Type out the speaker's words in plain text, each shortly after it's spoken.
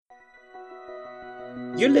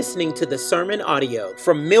You're listening to the sermon audio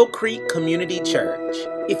from Mill Creek Community Church.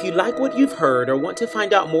 If you like what you've heard or want to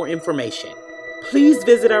find out more information, please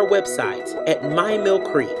visit our website at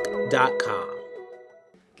mymillcreek.com.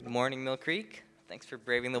 Good morning, Mill Creek. Thanks for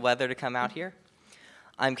braving the weather to come out here.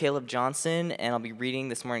 I'm Caleb Johnson, and I'll be reading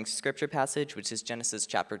this morning's scripture passage, which is Genesis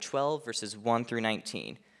chapter 12, verses 1 through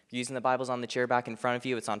 19. If you're using the Bibles on the chair back in front of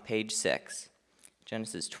you, it's on page 6.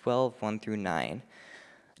 Genesis 12, 1 through 9.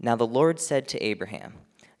 Now the Lord said to Abraham,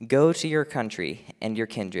 "Go to your country and your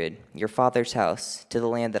kindred, your father's house, to the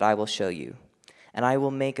land that I will show you. And I will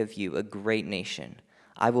make of you a great nation.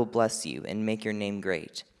 I will bless you and make your name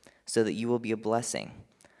great, so that you will be a blessing.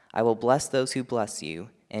 I will bless those who bless you,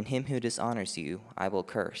 and him who dishonors you I will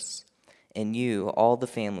curse. In you all the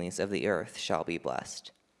families of the earth shall be blessed."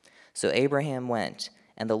 So Abraham went,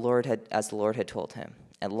 and as the Lord had told him,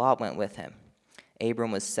 and Lot went with him.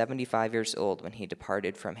 Abram was 75 years old when he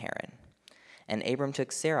departed from Haran. And Abram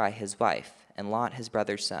took Sarai his wife, and Lot his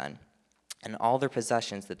brother's son, and all their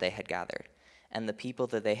possessions that they had gathered, and the people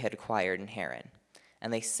that they had acquired in Haran.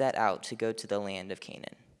 And they set out to go to the land of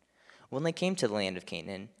Canaan. When they came to the land of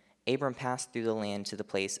Canaan, Abram passed through the land to the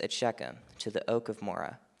place at Shechem, to the oak of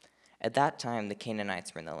Moreh. At that time the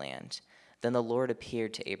Canaanites were in the land. Then the Lord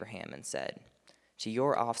appeared to Abraham and said, "To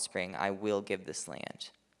your offspring I will give this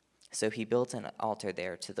land." So he built an altar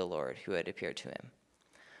there to the Lord who had appeared to him.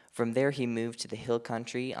 From there he moved to the hill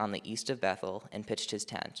country on the east of Bethel and pitched his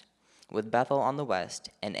tent, with Bethel on the west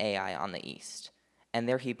and Ai on the east. And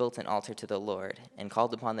there he built an altar to the Lord and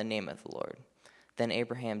called upon the name of the Lord. Then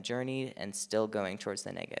Abraham journeyed and still going towards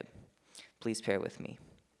the Negeb. Please pray with me.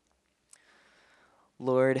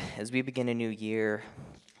 Lord, as we begin a new year,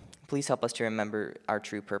 please help us to remember our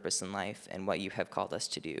true purpose in life and what you have called us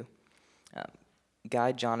to do.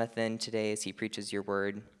 Guide Jonathan today as he preaches your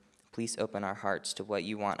word. Please open our hearts to what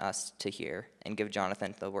you want us to hear and give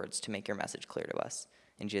Jonathan the words to make your message clear to us.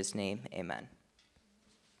 In Jesus' name, amen.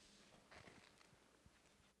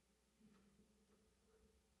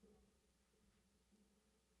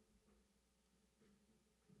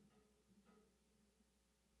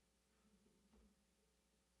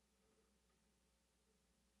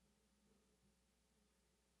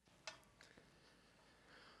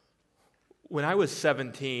 When I was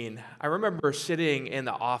 17, I remember sitting in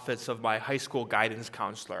the office of my high school guidance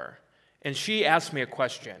counselor, and she asked me a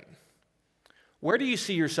question. Where do you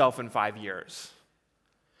see yourself in 5 years?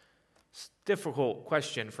 It's a difficult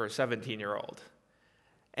question for a 17-year-old.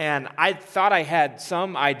 And I thought I had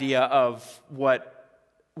some idea of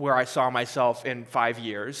where I saw myself in 5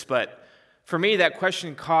 years, but for me, that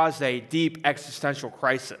question caused a deep existential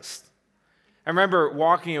crisis. I remember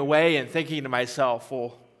walking away and thinking to myself,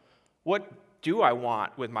 well, what do I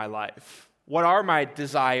want with my life? What are my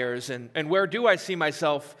desires, and where do I see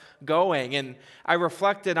myself going? And I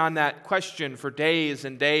reflected on that question for days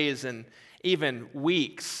and days and even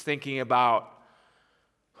weeks, thinking about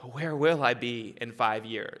where will I be in 5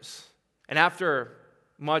 years? And after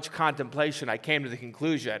much contemplation, I came to the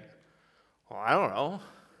conclusion, well, I don't know.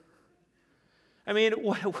 I mean,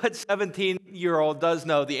 what 17-year-old does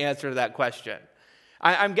know the answer to that question?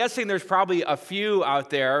 I'm guessing there's probably a few out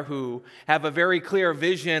there who have a very clear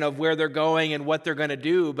vision of where they're going and what they're going to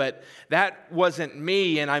do, but that wasn't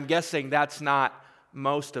me, and I'm guessing that's not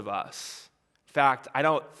most of us. In fact, I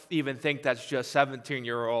don't even think that's just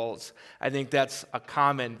 17-year-olds. I think that's a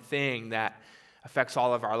common thing that affects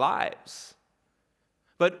all of our lives.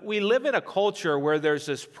 But we live in a culture where there's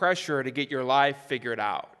this pressure to get your life figured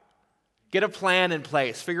out. Get a plan in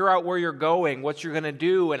place, figure out where you're going, what you're going to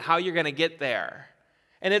do, and how you're going to get there.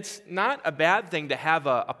 And it's not a bad thing to have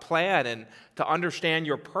a plan and to understand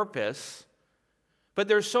your purpose, but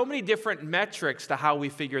there's so many different metrics to how we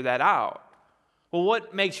figure that out. Well,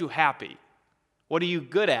 what makes you happy? What are you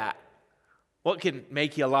good at? What can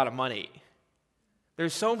make you a lot of money?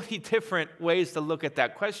 There's so many different ways to look at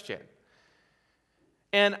that question.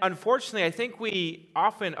 And unfortunately, I think we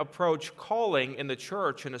often approach calling in the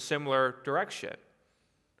church in a similar direction.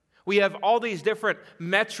 We have all these different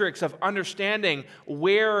metrics of understanding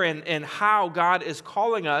where and how God is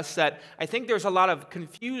calling us that I think there's a lot of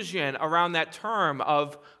confusion around that term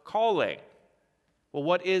of calling. Well,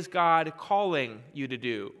 what is God calling you to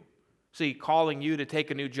do? Is he calling you to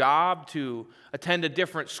take a new job, to attend a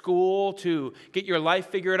different school, to get your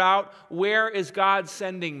life figured out? Where is God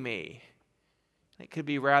sending me? It could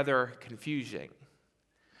be rather confusing.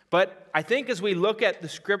 But I think as we look at the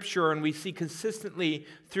scripture and we see consistently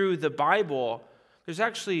through the Bible, there's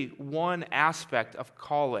actually one aspect of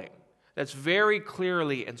calling that's very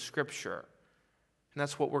clearly in scripture. And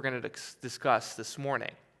that's what we're going to discuss this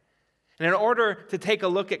morning. And in order to take a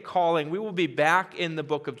look at calling, we will be back in the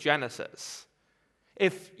book of Genesis.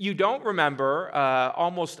 If you don't remember,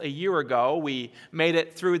 almost a year ago, we made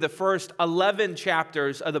it through the first 11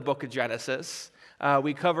 chapters of the book of Genesis.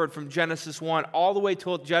 We covered from Genesis 1 all the way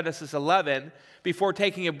till Genesis 11 before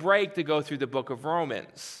taking a break to go through the book of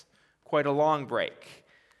Romans. Quite a long break.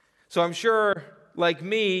 So I'm sure, like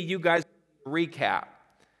me, you guys recap.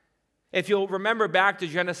 If you'll remember back to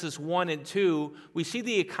Genesis 1 and 2, we see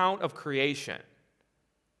the account of creation.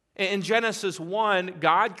 In Genesis 1,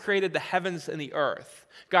 God created the heavens and the earth.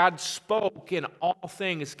 God spoke and all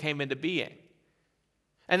things came into being.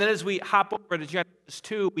 And then as we hop over to Genesis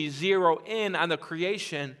 2, we zero in on the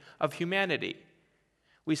creation of humanity.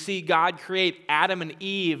 We see God create Adam and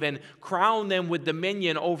Eve and crown them with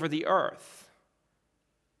dominion over the earth.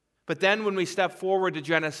 But then when we step forward to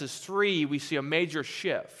Genesis 3, we see a major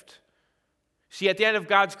shift. See, at the end of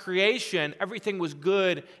God's creation, everything was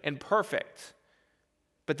good and perfect.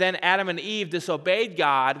 But then Adam and Eve disobeyed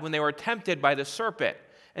God when they were tempted by the serpent,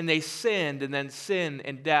 and they sinned, and then sin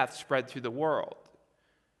and death spread through the world.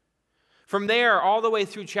 From there, all the way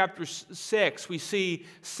through chapter 6, we see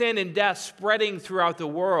sin and death spreading throughout the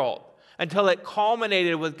world until it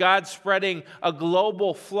culminated with God spreading a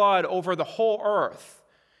global flood over the whole earth.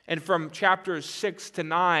 And from chapters 6 to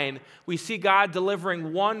 9, we see God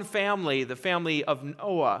delivering one family, the family of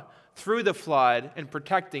Noah, through the flood and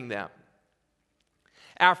protecting them.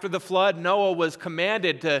 After the flood, Noah was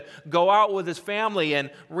commanded to go out with his family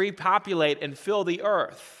and repopulate and fill the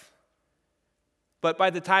earth. But by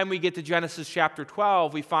the time we get to Genesis chapter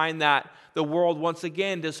 12, we find that the world once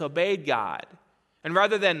again disobeyed God. And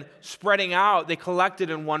rather than spreading out, they collected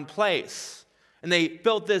in one place. And they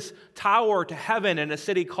built this tower to heaven in a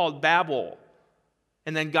city called Babel.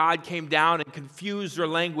 And then God came down and confused their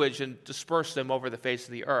language and dispersed them over the face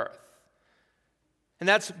of the earth. And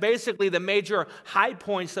that's basically the major high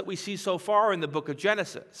points that we see so far in the book of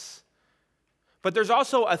Genesis. But there's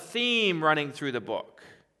also a theme running through the book.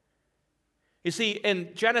 You see, in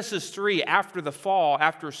Genesis 3, after the fall,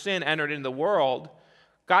 after sin entered into the world,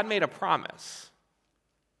 God made a promise.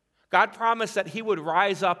 God promised that he would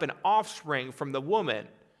rise up an offspring from the woman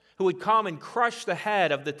who would come and crush the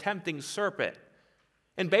head of the tempting serpent,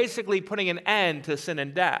 and basically putting an end to sin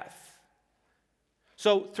and death.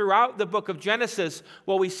 So throughout the book of Genesis,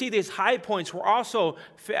 while we see these high points, we're also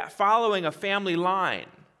following a family line.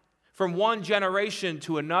 From one generation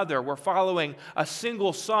to another, we're following a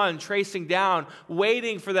single son tracing down,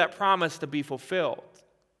 waiting for that promise to be fulfilled.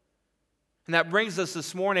 And that brings us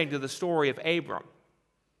this morning to the story of Abram.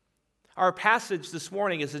 Our passage this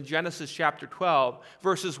morning is in Genesis chapter 12,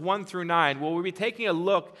 verses 1 through 9, where we'll be taking a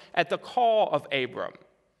look at the call of Abram.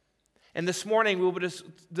 And this morning we will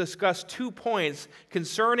discuss 2 points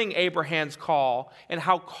concerning Abraham's call and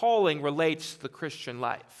how calling relates to the Christian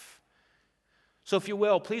life. So if you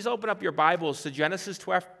will, please open up your Bibles to Genesis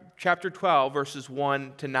chapter 12, verses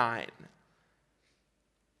 1 to 9.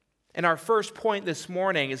 And our first point this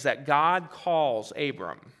morning is that God calls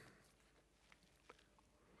Abram.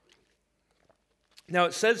 Now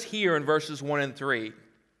it says here in verses 1 and 3,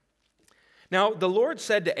 "Now the Lord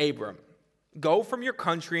said to Abram, 'Go from your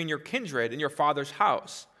country and your kindred and your father's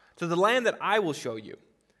house to the land that I will show you,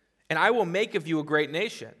 and I will make of you a great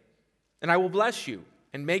nation, and I will bless you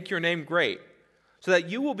and make your name great, so that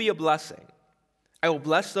you will be a blessing. I will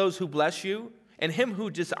bless those who bless you, and him who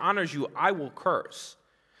dishonors you I will curse.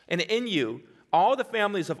 And in you all the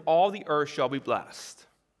families of all the earth shall be blessed.'"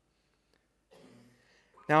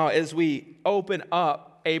 Now, as we open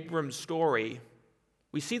up Abram's story,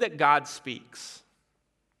 we see that God speaks.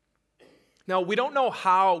 Now, we don't know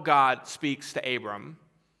how God speaks to Abram,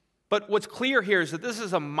 but what's clear here is that this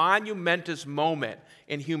is a monumentous moment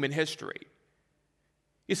in human history.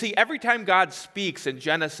 You see, every time God speaks in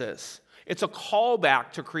Genesis, it's a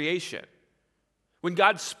callback to creation. When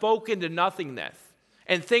God spoke into nothingness,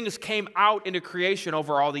 and things came out into creation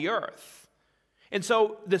over all the earth. And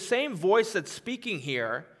so the same voice that's speaking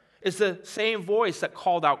here is the same voice that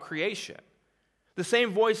called out creation. The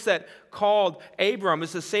same voice that called Abram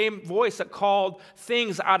is the same voice that called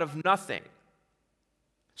things out of nothing.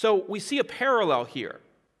 So we see a parallel here.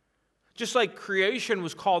 Just like creation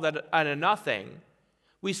was called out of nothing,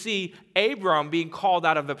 we see Abram being called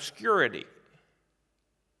out of obscurity.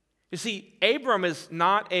 You see, Abram is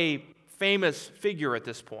not a famous figure at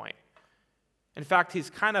this point. In fact, he's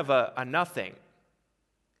kind of a nothing.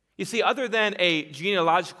 You see, other than a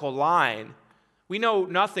genealogical line, we know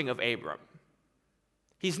nothing of Abram.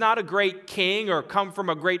 He's not a great king or come from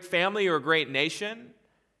a great family or a great nation.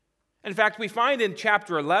 In fact, we find in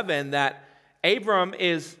chapter 11 that Abram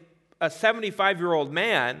is a 75-year-old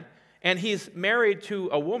man, And he's married to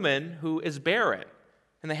a woman who is barren,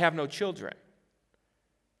 and they have no children.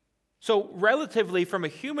 So relatively, from a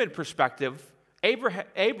human perspective,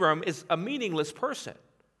 Abram is a meaningless person.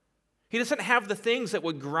 He doesn't have the things that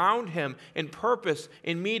would ground him in purpose,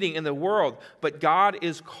 in meaning in the world, but God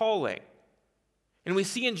is calling. And we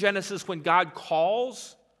see in Genesis when God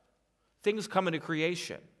calls, things come into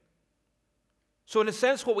creation. So in a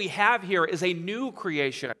sense, what we have here is a new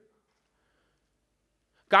creation.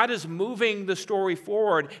 God is moving the story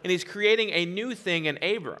forward, and he's creating a new thing in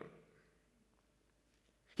Abram.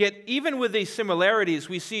 Yet, even with these similarities,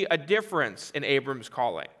 we see a difference in Abram's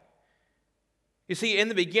calling. You see, in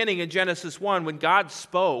the beginning, in Genesis 1, when God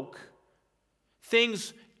spoke,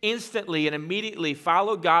 things instantly and immediately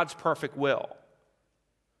followed God's perfect will.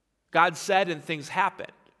 God said and things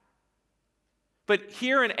happened. But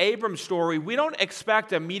here in Abram's story, we don't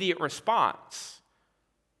expect immediate response.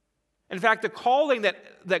 In fact, the calling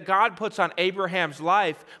that God puts on Abraham's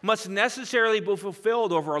life must necessarily be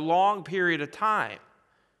fulfilled over a long period of time.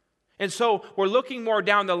 And so we're looking more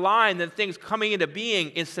down the line than things coming into being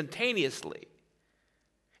instantaneously.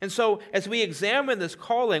 And so as we examine this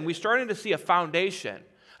calling, we're starting to see a foundation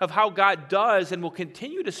of how God does and will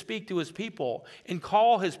continue to speak to his people and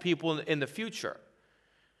call his people in the future.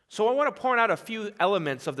 So I want to point out a few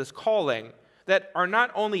elements of this calling that are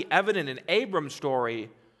not only evident in Abram's story,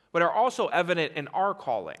 but are also evident in our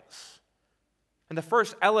callings. And the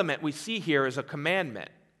first element we see here is a commandment.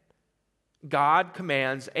 God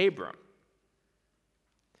commands Abram.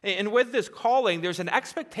 And with this calling, there's an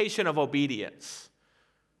expectation of obedience.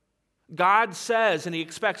 God says, and he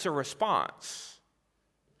expects a response.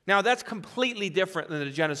 Now, that's completely different than the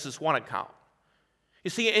Genesis 1 account. You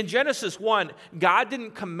see, in Genesis 1, God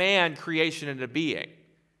didn't command creation into being.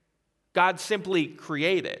 God simply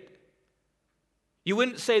created. You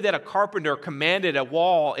wouldn't say that a carpenter commanded a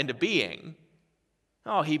wall into being.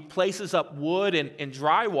 No, he places up wood and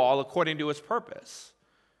drywall according to his purpose.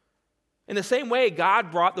 In the same way,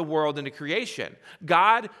 God brought the world into creation.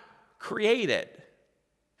 God created.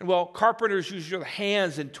 And while carpenters use their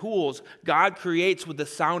hands and tools, God creates with the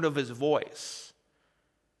sound of his voice.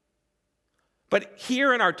 But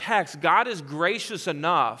here in our text, God is gracious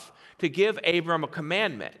enough to give Abram a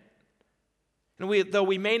commandment. And though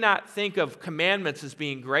we may not think of commandments as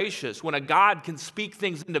being gracious, when a God can speak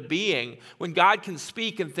things into being, when God can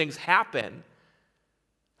speak and things happen,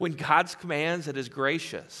 when God's commands, it is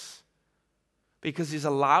gracious because he's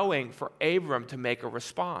allowing for Abram to make a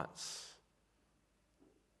response.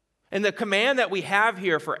 And the command that we have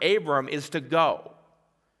here for Abram is to go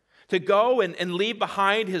and leave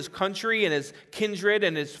behind his country and his kindred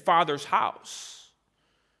and his father's house.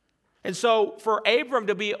 And so for Abram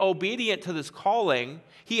to be obedient to this calling,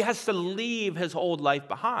 he has to leave his old life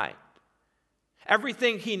behind.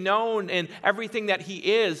 Everything he known and everything that he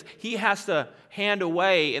is, he has to hand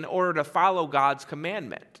away in order to follow God's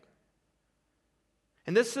commandment.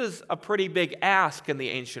 And this is a pretty big ask in the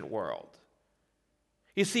ancient world.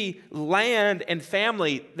 You see, land and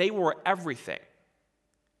family, they were everything.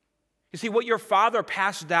 You see, what your father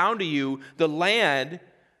passed down to you, the land,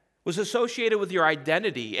 was associated with your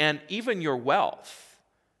identity and even your wealth.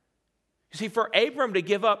 You see, for Abram to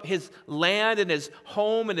give up his land and his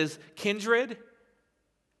home and his kindred,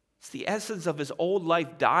 it's the essence of his old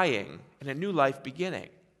life dying and a new life beginning.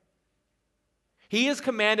 He is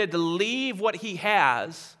commanded to leave what he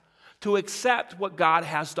has to accept what God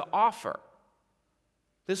has to offer.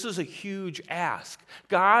 This is a huge ask.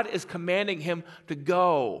 God is commanding him to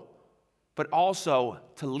go, but also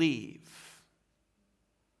to leave.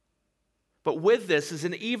 But with this is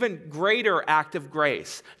an even greater act of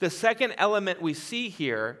grace. The second element we see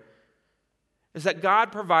here is that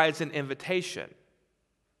God provides an invitation.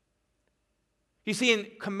 You see, in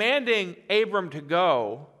commanding Abram to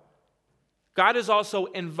go, God is also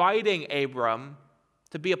inviting Abram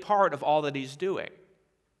to be a part of all that he's doing.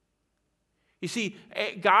 You see,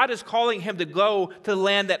 God is calling him to go to the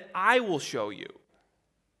land that I will show you.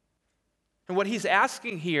 And what he's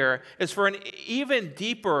asking here is for an even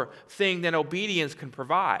deeper thing than obedience can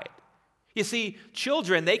provide. You see,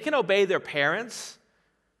 children, they can obey their parents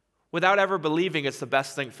without ever believing it's the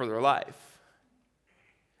best thing for their life.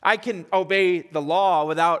 I can obey the law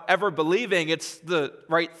without ever believing it's the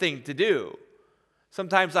right thing to do.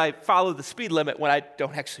 Sometimes I follow the speed limit when I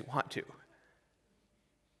don't actually want to.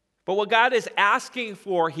 But what God is asking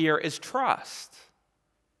for here is trust.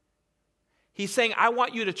 He's saying, I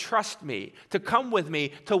want you to trust me, to come with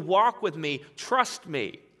me, to walk with me, trust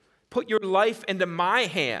me. Put your life into my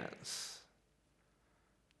hands.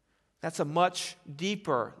 That's a much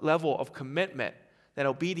deeper level of commitment that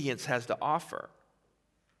obedience has to offer.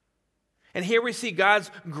 And here we see God's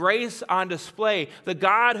grace on display. The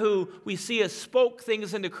God who we see has spoke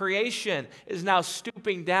things into creation is now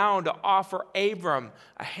stooping down to offer Abram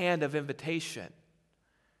a hand of invitation.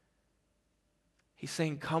 He's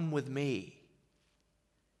saying, come with me.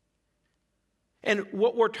 And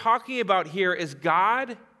what we're talking about here is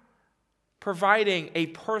God providing a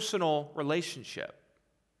personal relationship.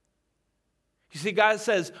 You see, God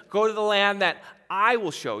says, go to the land that I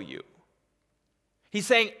will show you. He's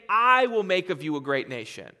saying, I will make of you a great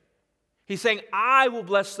nation. He's saying, I will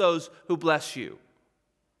bless those who bless you.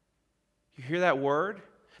 You hear that word?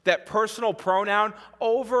 That personal pronoun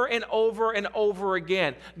over and over and over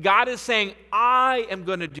again. God is saying, I am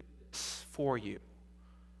going to do this for you.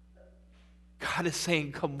 God is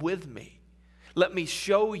saying, come with me. Let me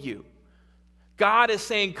show you. God is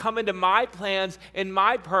saying, come into my plans and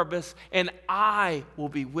my purpose, and I will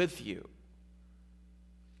be with you.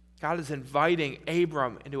 God is inviting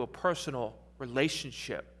Abram into a personal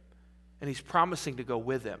relationship, and he's promising to go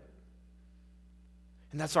with him.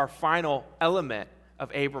 And that's our final element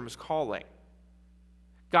of Abram's calling.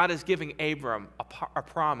 God is giving Abram a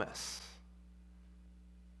promise.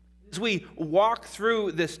 As we walk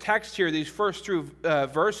through this text here, these first two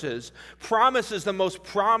verses, promise is the most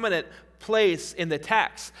prominent place in the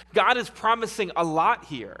text. God is promising a lot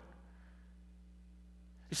here.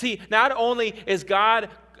 You see, not only is God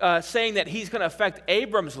saying that he's going to affect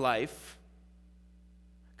Abram's life,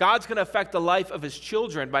 God's going to affect the life of his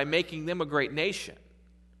children by making them a great nation.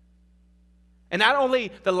 And not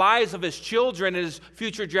only the lives of his children and his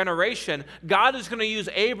future generation, God is going to use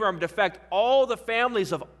Abram to affect all the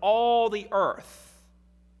families of all the earth.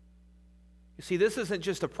 You see, this isn't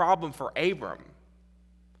just a problem for Abram.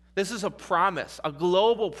 This is a promise, a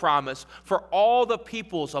global promise for all the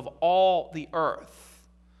peoples of all the earth.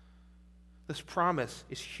 This promise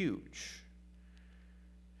is huge.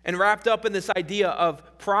 And wrapped up in this idea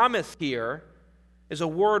of promise here is a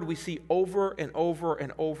word we see over and over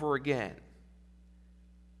and over again.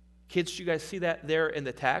 Kids, do you guys see that there in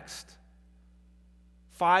the text?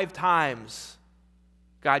 5 times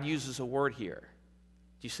God uses a word here.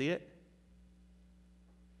 Do you see it?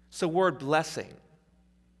 It's the word blessing.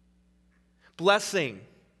 Blessing,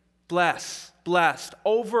 bless, blessed,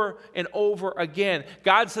 over and over again.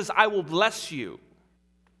 God says, I will bless you.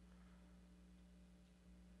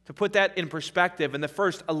 To put that in perspective, in the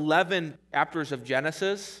first 11 chapters of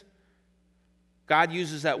Genesis, God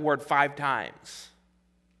uses that word 5 times.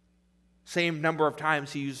 Same number of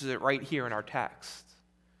times he uses it right here in our text.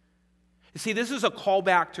 You see, this is a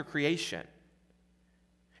callback to creation.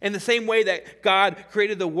 In the same way that God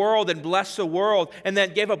created the world and blessed the world and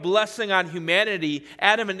then gave a blessing on humanity,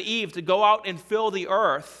 Adam and Eve, to go out and fill the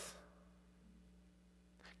earth,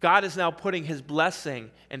 God is now putting his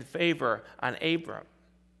blessing and favor on Abram.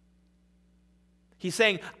 He's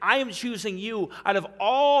saying, I am choosing you out of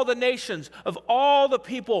all the nations, of all the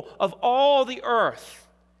people, of all the earth,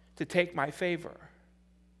 to take my favor,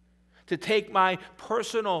 to take my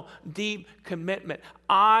personal, deep commitment.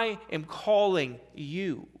 I am calling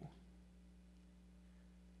you.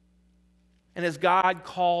 And as God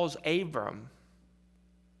calls Abram,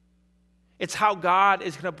 it's how God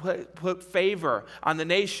is going to put favor on the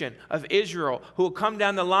nation of Israel, who will come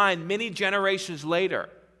down the line many generations later.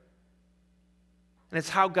 And it's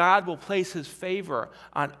how God will place his favor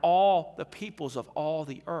on all the peoples of all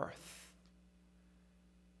the earth.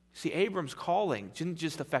 See, Abram's calling didn't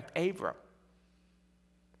just affect Abram.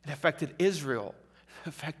 It affected Israel. It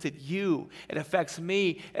affected you. It affects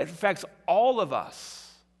me. It affects all of us.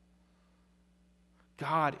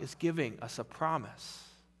 God is giving us a promise.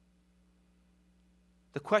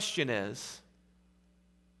 The question is,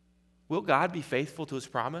 will God be faithful to his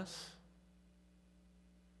promise?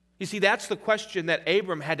 You see, that's the question that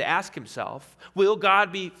Abram had to ask himself. Will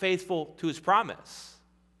God be faithful to his promise?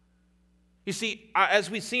 You see, as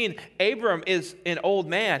we've seen, Abram is an old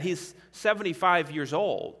man. He's 75 years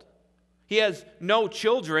old. He has no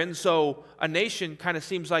children, so a nation kind of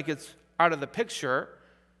seems like it's out of the picture.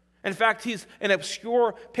 In fact, he's an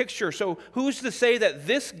obscure picture. So who's to say that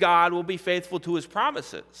this God will be faithful to his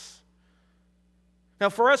promises? Now,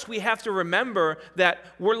 for us, we have to remember that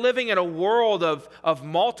we're living in a world of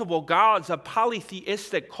multiple gods, a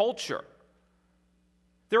polytheistic culture.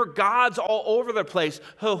 There are gods all over the place.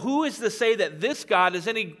 Who is to say that this God is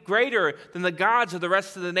any greater than the gods of the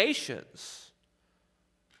rest of the nations?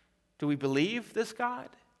 Do we believe this God?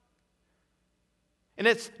 And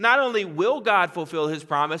it's not only will God fulfill his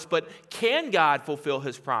promise, but can God fulfill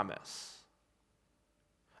his promise?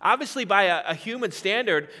 Obviously, by a human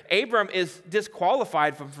standard, Abram is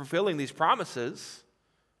disqualified from fulfilling these promises.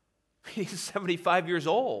 He's 75 years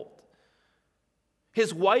old.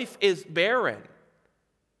 His wife is barren.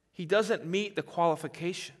 He doesn't meet the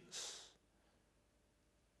qualifications.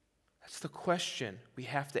 That's the question we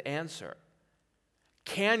have to answer.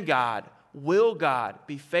 Can God, will God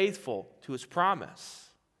be faithful to his promise?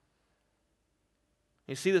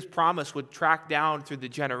 You see, this promise would track down through the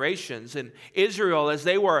generations. And Israel, as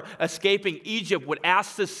they were escaping Egypt, would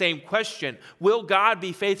ask the same question. Will God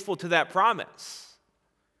be faithful to that promise?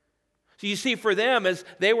 So you see, for them, as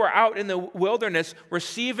they were out in the wilderness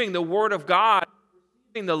receiving the word of God,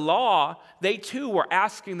 receiving the law, they too were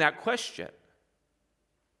asking that question.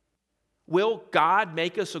 Will God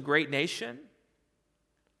make us a great nation?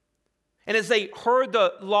 And as they heard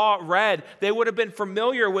the law read, they would have been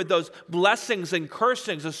familiar with those blessings and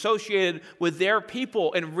cursings associated with their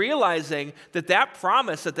people, and realizing that that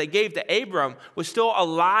promise that they gave to Abram was still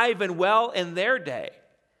alive and well in their day.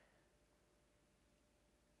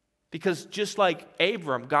 Because just like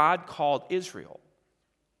Abram, God called Israel.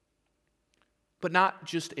 But not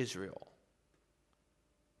just Israel.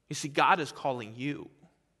 You see, God is calling you.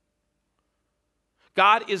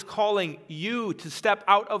 God is calling you to step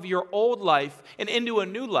out of your old life and into a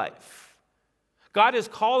new life. God is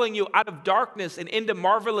calling you out of darkness and into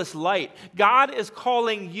marvelous light. God is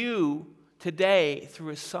calling you today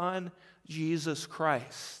through his Son, Jesus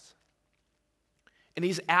Christ. And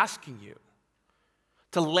he's asking you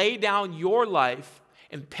to lay down your life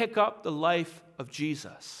and pick up the life of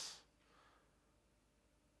Jesus.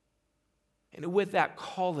 And with that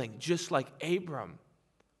calling, just like Abram,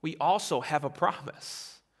 we also have a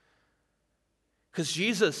promise. Because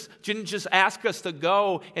Jesus didn't just ask us to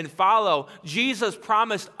go and follow. Jesus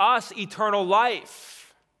promised us eternal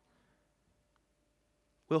life.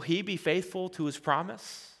 Will he be faithful to his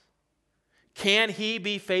promise? Can he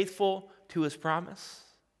be faithful to his promise?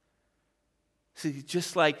 See,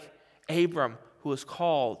 just like Abram, who was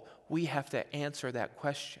called, we have to answer that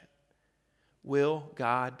question. Will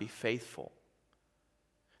God be faithful?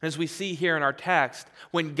 As we see here in our text,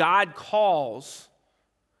 when God calls,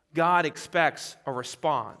 God expects a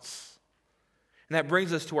response. And that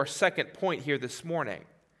brings us to our second point here this morning.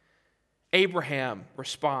 Abraham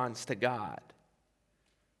responds to God.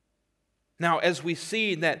 Now, as we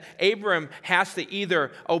see that Abram has to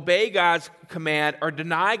either obey God's command or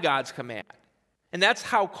deny God's command. And that's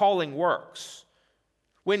how calling works.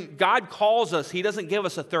 When God calls us, he doesn't give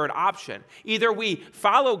us a third option. Either we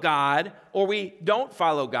follow God or we don't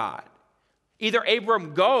follow God. Either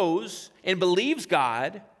Abram goes and believes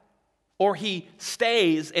God, or he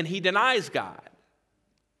stays and he denies God.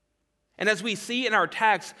 And as we see in our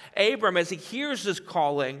text, Abram, as he hears this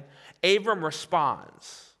calling, Abram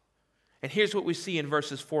responds. And here's what we see in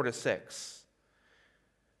verses 4-6.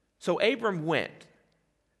 So Abram went,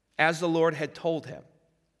 as the Lord had told him,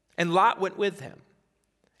 and Lot went with him.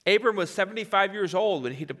 Abram was 75 years old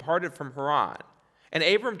when he departed from Haran. And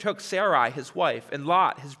Abram took Sarai, his wife, and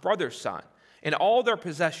Lot, his brother's son, and all their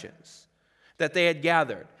possessions that they had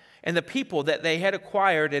gathered, and the people that they had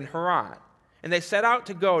acquired in Haran. And they set out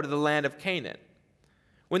to go to the land of Canaan.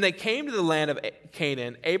 When they came to the land of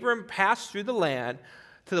Canaan, Abram passed through the land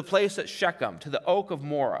to the place at Shechem, to the oak of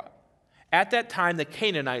Moreh. At that time, the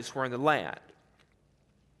Canaanites were in the land.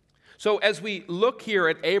 So as we look here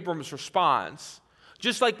at Abram's response,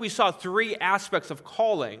 just like we saw three aspects of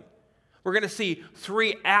calling, we're going to see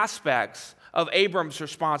three aspects of Abram's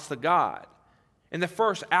response to God. And the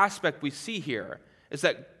first aspect we see here is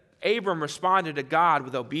that Abram responded to God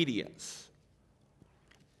with obedience.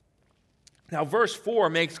 Now, verse 4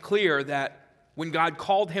 makes clear that when God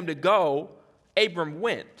called him to go, Abram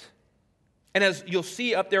went. And as you'll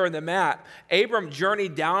see up there in the map, Abram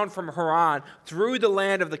journeyed down from Haran through the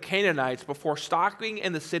land of the Canaanites before stopping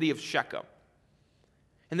in the city of Shechem.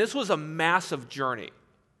 And this was a massive journey.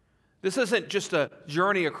 This isn't just a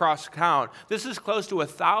journey across town. This is close to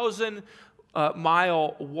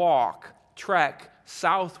 1,000-mile trek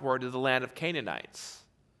southward to the land of Canaanites.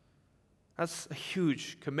 That's a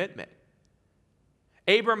huge commitment.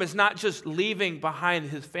 Abram is not just leaving behind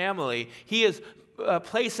his family. He is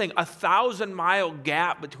placing a 1,000-mile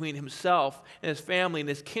gap between himself and his family and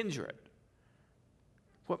his kindred.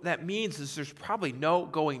 What that means is there's probably no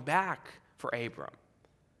going back for Abram.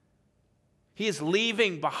 He is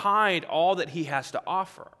leaving behind all that he has to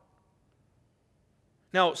offer.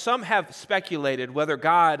 Now, some have speculated whether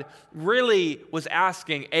God really was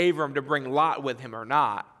asking Abram to bring Lot with him or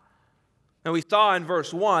not. Now, we saw in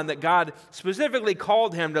verse 1 that God specifically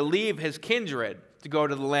called him to leave his kindred to go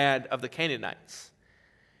to the land of the Canaanites.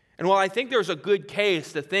 And while I think there's a good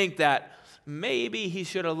case to think that maybe he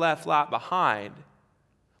should have left Lot behind,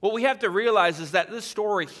 what we have to realize is that this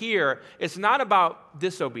story here is not about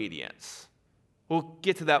disobedience. We'll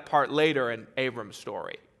get to that part later in Abram's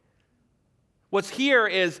story. What's here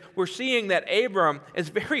is we're seeing that Abram is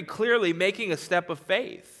very clearly making a step of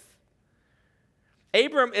faith.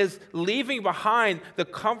 Abram is leaving behind the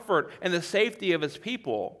comfort and the safety of his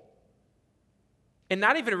people and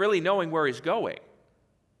not even really knowing where he's going.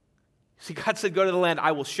 See, God said, go to the land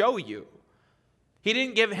I will show you. He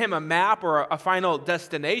didn't give him a map or a final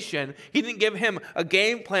destination. He didn't give him a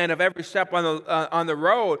game plan of every step on the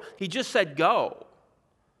road. He just said, go.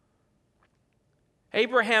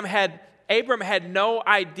 Abram had no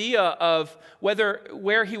idea of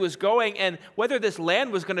where he was going and whether this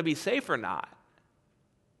land was going to be safe or not.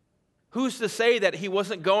 Who's to say that he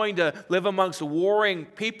wasn't going to live amongst warring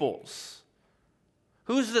peoples?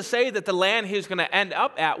 Who's to say that the land he was going to end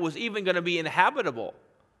up at was even going to be inhabitable?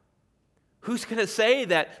 Who's going to say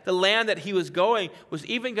that the land that he was going was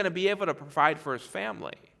even going to be able to provide for his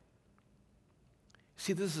family?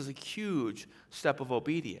 See, this is a huge step of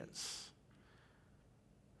obedience.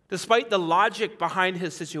 Despite the logic behind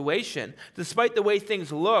his situation, despite the way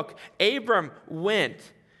things look, Abram went,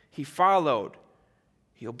 he followed,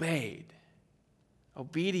 he obeyed.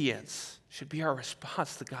 Obedience should be our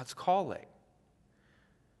response to God's calling.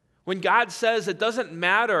 When God says it doesn't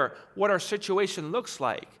matter what our situation looks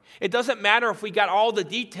like, it doesn't matter if we got all the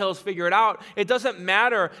details figured out, it doesn't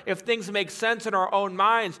matter if things make sense in our own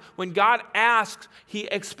minds. When God asks, he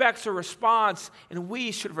expects a response, and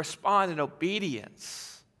we should respond in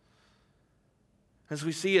obedience. As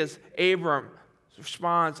we see as Abram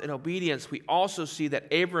responds in obedience, we also see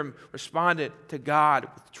that Abram responded to God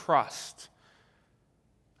with trust.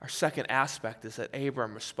 Our second aspect is that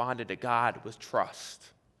Abram responded to God with trust.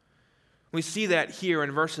 We see that here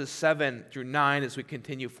in verses 7 through 9 as we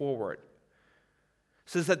continue forward. It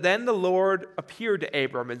says that then the Lord appeared to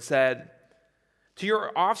Abram and said, to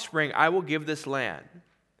your offspring I will give this land.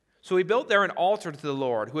 So he built there an altar to the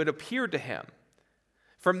Lord who had appeared to him.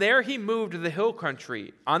 From there he moved to the hill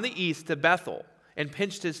country on the east to Bethel and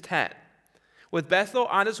pitched his tent, with Bethel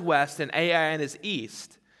on his west and Ai on his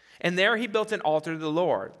east. And there he built an altar to the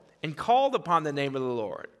Lord and called upon the name of the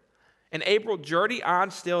Lord. And Abram journeyed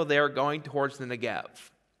on still there, going towards the Negev.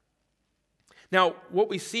 Now, what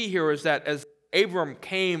we see here is that as Abram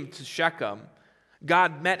came to Shechem,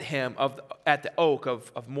 God met him at the oak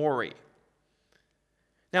of Moreh.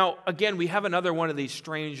 Now, again, we have another one of these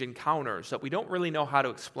strange encounters that we don't really know how to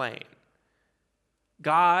explain.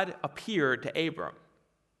 God appeared to Abram.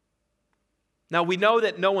 Now, we know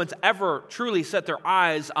that no one's ever truly set their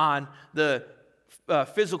eyes on the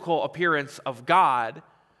physical appearance of God,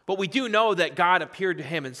 but we do know that God appeared to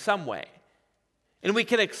him in some way. And we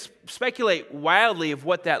can speculate wildly of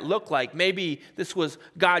what that looked like. Maybe this was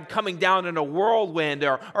God coming down in a whirlwind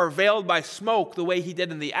or veiled by smoke the way he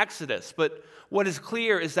did in the Exodus. But what is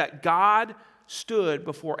clear is that God stood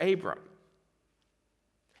before Abram.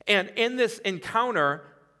 And in this encounter,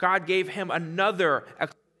 God gave him another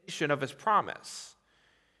explanation of his promise.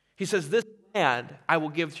 He says, this land I will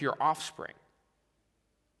give to your offspring.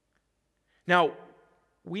 Now,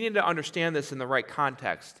 we need to understand this in the right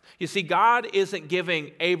context. You see, God isn't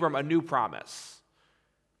giving Abram a new promise,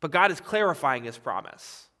 but God is clarifying his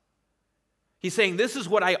promise. He's saying, this is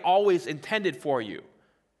what I always intended for you.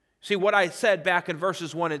 See, what I said back in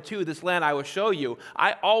verses 1 and 2, this land I will show you,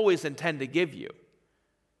 I always intend to give you.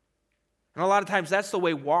 And a lot of times that's the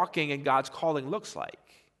way walking in God's calling looks like.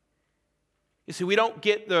 You see, we don't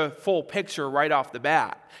get the full picture right off the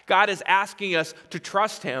bat. God is asking us to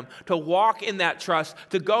trust him, to walk in that trust,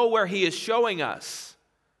 to go where he is showing us.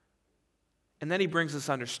 And then he brings us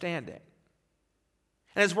understanding.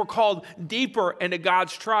 And as we're called deeper into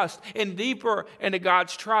God's trust, and deeper into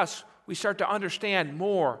God's trust, we start to understand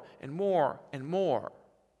more and more and more.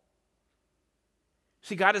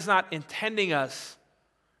 See, God is not intending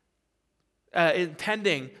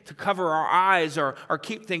to cover our eyes or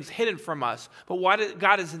keep things hidden from us. But what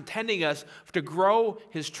God is intending us to grow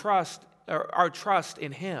his trust, or our trust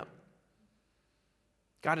in him.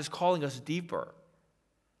 God is calling us deeper.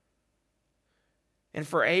 And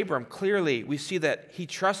for Abram, clearly we see that he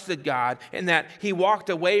trusted God and that he walked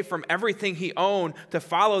away from everything he owned to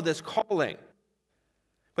follow this calling.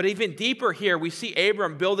 But even deeper here, we see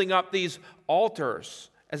Abram building up these altars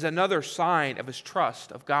as another sign of his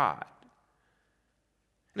trust of God.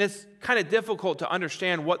 And it's kind of difficult to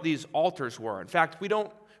understand what these altars were. In fact, we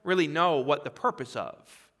don't really know what the purpose of.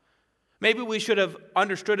 Maybe we should have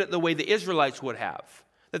understood it the way the Israelites would have,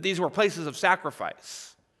 that these were places of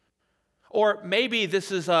sacrifice. Or maybe this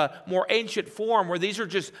is a more ancient form where these are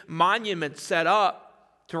just monuments set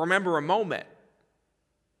up to remember a moment.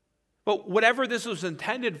 But whatever this was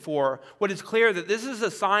intended for, what is clear that this is a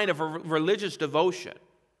sign of a religious devotion.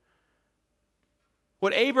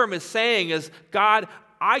 What Abram is saying is, God,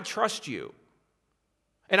 I trust you.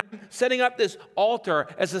 And I'm setting up this altar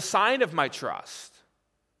as a sign of my trust.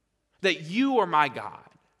 That you are my God.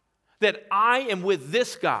 That I am with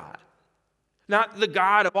this God. Not the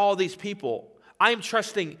God of all these people. I am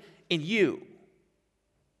trusting in you.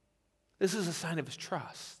 This is a sign of his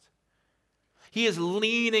trust. He is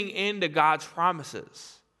leaning into God's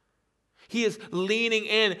promises. He is leaning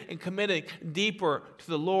in and committing deeper to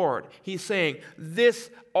the Lord. He's saying, this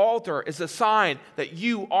altar is a sign that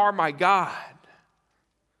you are my God.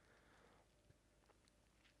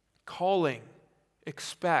 Calling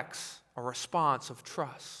expects a response of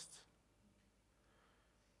trust.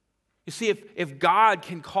 You see, if God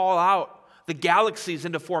can call out the galaxies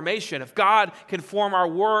into formation, if God can form our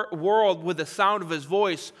world with the sound of his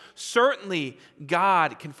voice, certainly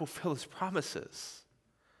God can fulfill his promises.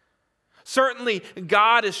 Certainly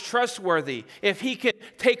God is trustworthy. If he can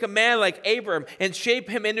take a man like Abram and shape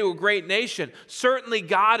him into a great nation, certainly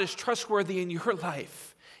God is trustworthy in your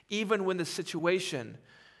life, even when the situation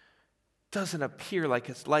doesn't appear like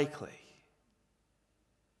it's likely.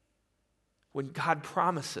 When God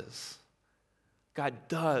promises, God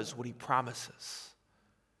does what he promises,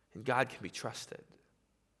 and God can be trusted.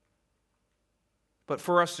 But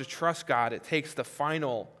for us to trust God, it takes the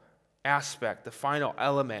final aspect, the final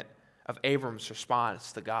element of Abram's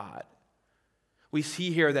response to God. We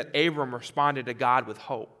see here that Abram responded to God with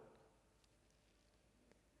hope.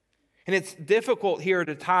 And it's difficult here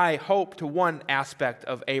to tie hope to one aspect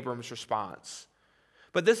of Abram's response.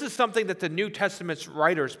 But this is something that the New Testament's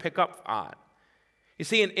writers pick up on. You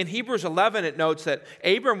see, in Hebrews 11, it notes that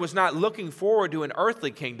Abram was not looking forward to an earthly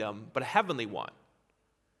kingdom, but a heavenly one.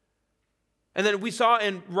 And then we saw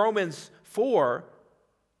in Romans 4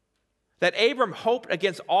 that Abram hoped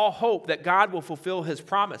against all hope that God will fulfill his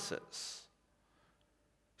promises.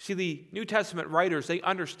 See, the New Testament writers, they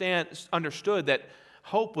understood that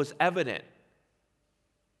hope was evident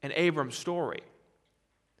in Abram's story.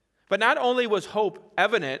 But not only was hope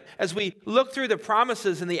evident, as we look through the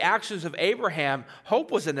promises and the actions of Abraham,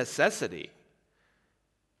 hope was a necessity.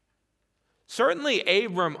 Certainly,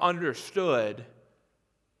 Abram understood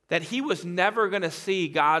that he was never going to see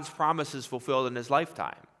God's promises fulfilled in his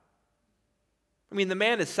lifetime. I mean, the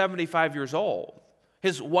man is 75 years old.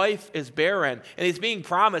 His wife is barren, and he's being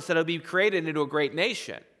promised that he'll be created into a great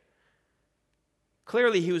nation.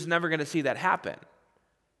 Clearly, he was never going to see that happen.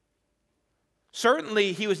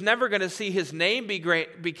 Certainly, he was never going to see his name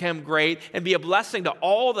become great and be a blessing to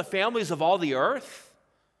all the families of all the earth.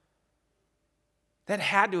 That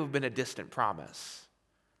had to have been a distant promise.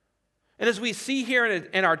 And as we see here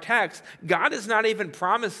in our text, God is not even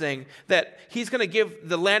promising that he's going to give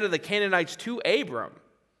the land of the Canaanites to Abram.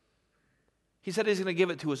 He said he's going to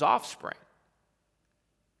give it to his offspring.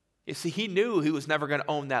 You see, he knew he was never going to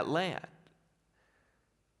own that land.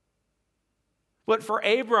 But for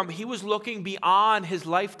Abram, he was looking beyond his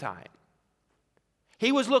lifetime.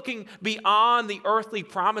 He was looking beyond the earthly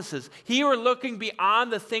promises. He was looking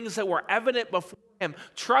beyond the things that were evident before him,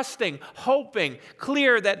 trusting, hoping,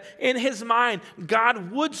 clear that in his mind,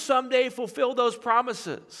 God would someday fulfill those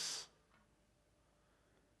promises.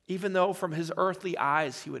 Even though from his earthly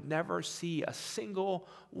eyes, he would never see a single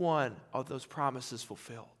one of those promises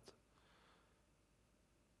fulfilled.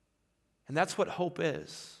 And that's what hope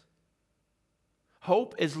is.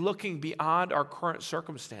 Hope is looking beyond our current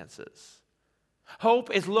circumstances.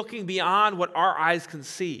 Hope is looking beyond what our eyes can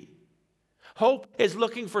see. Hope is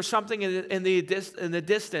looking for something in the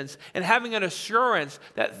distance and having an assurance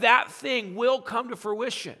that that thing will come to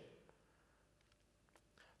fruition.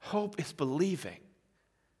 Hope is believing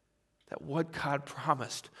that what God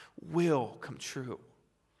promised will come true.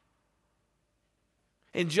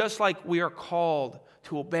 And just like we are called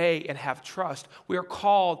to obey and have trust, we are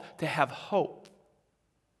called to have hope.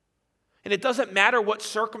 And it doesn't matter what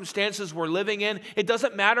circumstances we're living in. It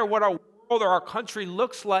doesn't matter what our world or our country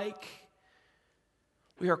looks like.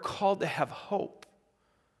 We are called to have hope.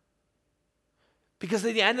 Because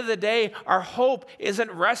at the end of the day, our hope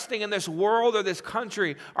isn't resting in this world or this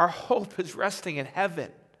country. Our hope is resting in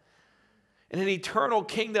heaven. In an eternal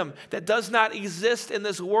kingdom that does not exist in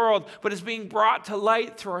this world, but is being brought to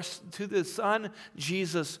light through the Son,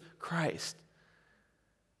 Jesus Christ.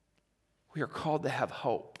 We are called to have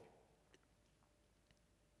hope.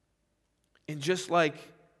 And just like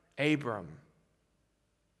Abram,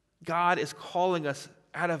 God is calling us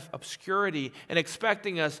out of obscurity and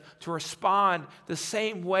expecting us to respond the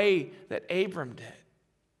same way that Abram did.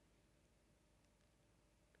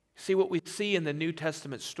 See, what we see in the New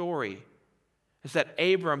Testament story is that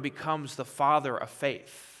Abram becomes the father of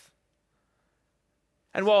faith.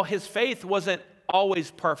 And while his faith wasn't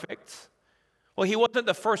always perfect, well, he wasn't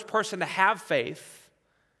the first person to have faith,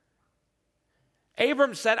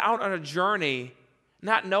 Abram set out on a journey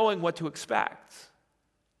not knowing what to expect.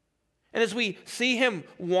 And as we see him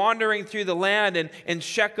wandering through the land in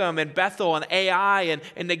Shechem and Bethel and Ai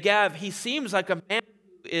and Negev, he seems like a man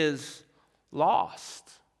who is lost.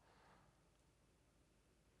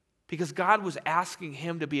 Because God was asking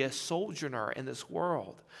him to be a sojourner in this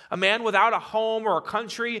world. A man without a home or a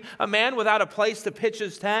country, a man without a place to pitch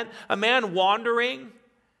his tent, a man wandering,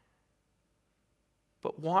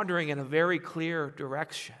 but wandering in a very clear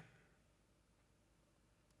direction.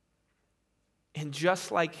 And just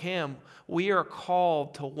like him, we are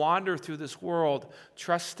called to wander through this world,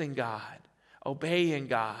 trusting God, obeying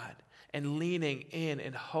God, and leaning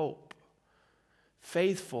in hope,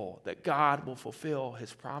 faithful that God will fulfill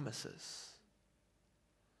his promises.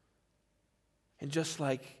 And just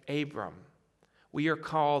like Abram, we are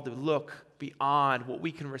called to look beyond what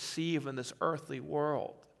we can receive in this earthly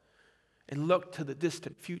world and look to the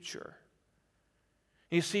distant future.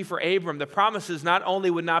 You see, for Abram, the promises not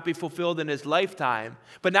only would not be fulfilled in his lifetime,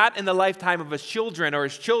 but not in the lifetime of his children or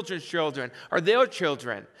his children's children or their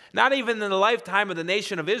children, not even in the lifetime of the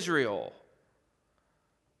nation of Israel.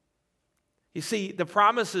 You see, the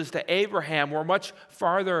promises to Abraham were much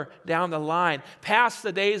farther down the line, past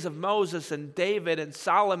the days of Moses and David and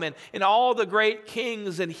Solomon and all the great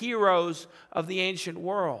kings and heroes of the ancient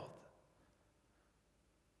world,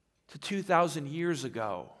 to 2,000 years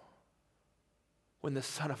ago, when the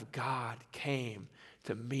Son of God came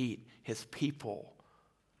to meet his people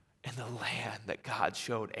in the land that God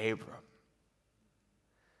showed Abram.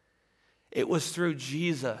 It was through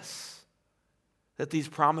Jesus that these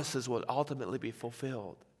promises would ultimately be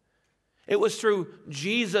fulfilled. It was through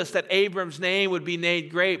Jesus that Abram's name would be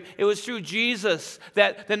made great. It was through Jesus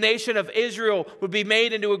that the nation of Israel would be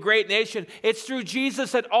made into a great nation. It's through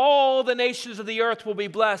Jesus that all the nations of the earth will be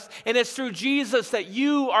blessed. And it's through Jesus that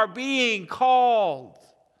you are being called.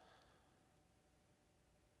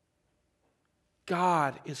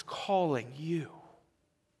 God is calling you.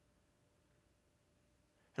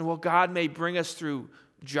 And while God may bring us through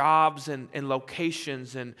jobs and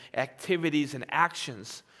locations and activities and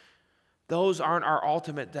actions, those aren't our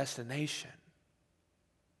ultimate destination.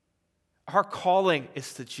 Our calling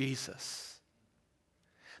is to Jesus,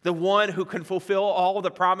 the one who can fulfill all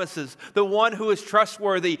the promises, the one who is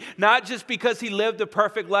trustworthy, not just because he lived a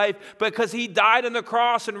perfect life, but because he died on the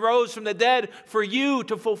cross and rose from the dead for you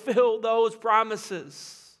to fulfill those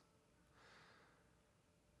promises.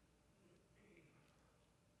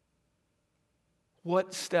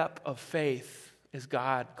 What step of faith is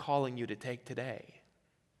God calling you to take today?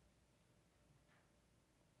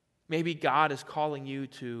 Maybe God is calling you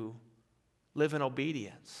to live in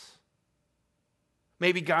obedience.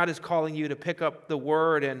 Maybe God is calling you to pick up the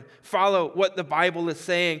word and follow what the Bible is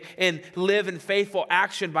saying and live in faithful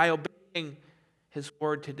action by obeying his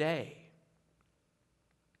word today.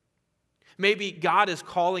 Maybe God is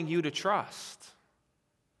calling you to trust,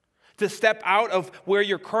 to step out of where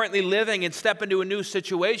you're currently living and step into a new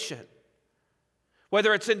situation.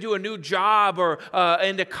 Whether it's into a new job or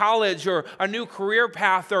into college or a new career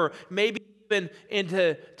path or maybe even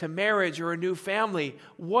into marriage or a new family,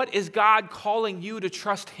 what is God calling you to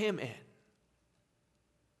trust him in?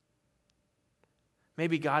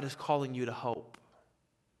 Maybe God is calling you to hope.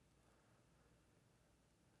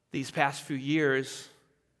 These past few years,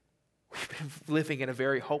 we've been living in a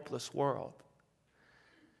very hopeless world.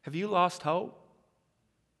 Have you lost hope?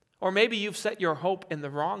 Or maybe you've set your hope in the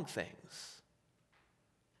wrong things.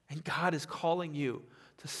 And God is calling you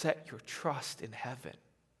to set your trust in heaven.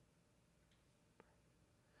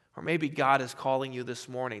 Or maybe God is calling you this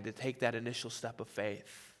morning to take that initial step of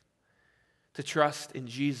faith, to trust in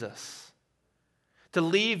Jesus, to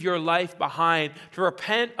leave your life behind, to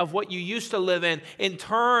repent of what you used to live in, and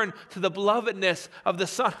turn to the belovedness of the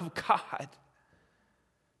Son of God.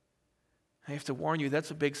 I have to warn you,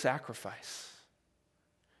 that's a big sacrifice.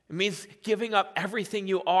 It means giving up everything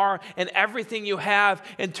you are and everything you have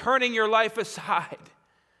and turning your life aside.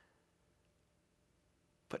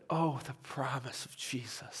 But oh, the promise of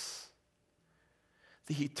Jesus,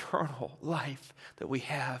 the eternal life that we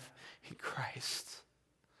have in Christ.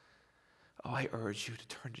 Oh, I urge you to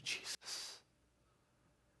turn to Jesus.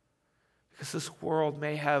 Because this world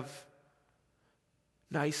may have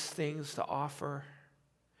nice things to offer,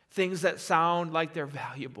 things that sound like they're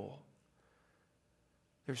valuable.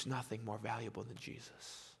 There's nothing more valuable than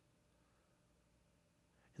Jesus.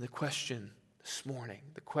 And the question this morning,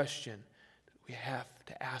 the question that we have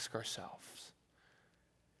to ask ourselves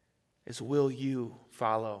is, will you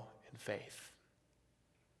follow in faith?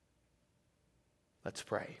 Let's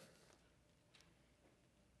pray.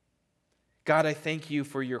 God, I thank you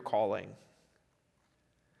for your calling.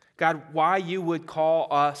 God, why you would call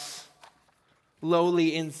us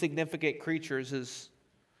lowly, insignificant creatures is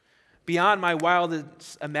beyond my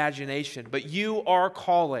wildest imagination, but you are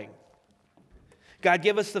calling. God,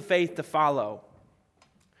 give us the faith to follow,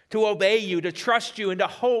 to obey you, to trust you, and to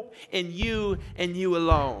hope in you and you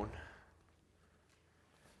alone.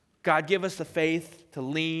 God, give us the faith to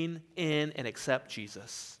lean in and accept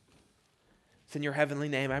Jesus. It's in your heavenly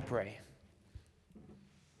name I pray.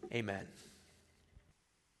 Amen.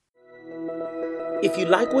 If you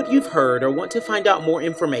like what you've heard or want to find out more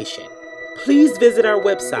information, please visit our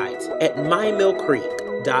website at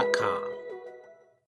mymillcreek.com.